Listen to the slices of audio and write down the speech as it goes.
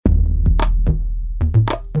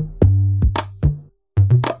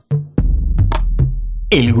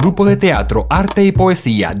El grupo de teatro, arte y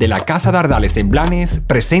poesía de la casa de Ardales en Blanes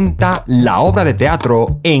presenta la obra de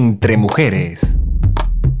teatro Entre Mujeres.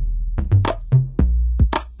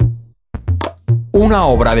 Una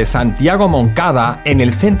obra de Santiago Moncada en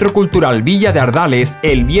el Centro Cultural Villa de Ardales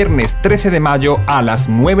el viernes 13 de mayo a las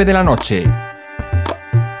 9 de la noche.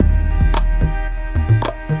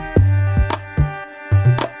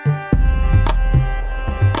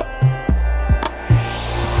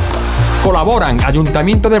 Colaboran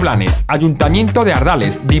Ayuntamiento de Blanes, Ayuntamiento de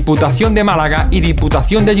Ardales, Diputación de Málaga y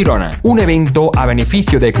Diputación de Girona. Un evento a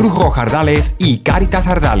beneficio de Cruz Roja Ardales y Cáritas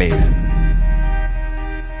Ardales.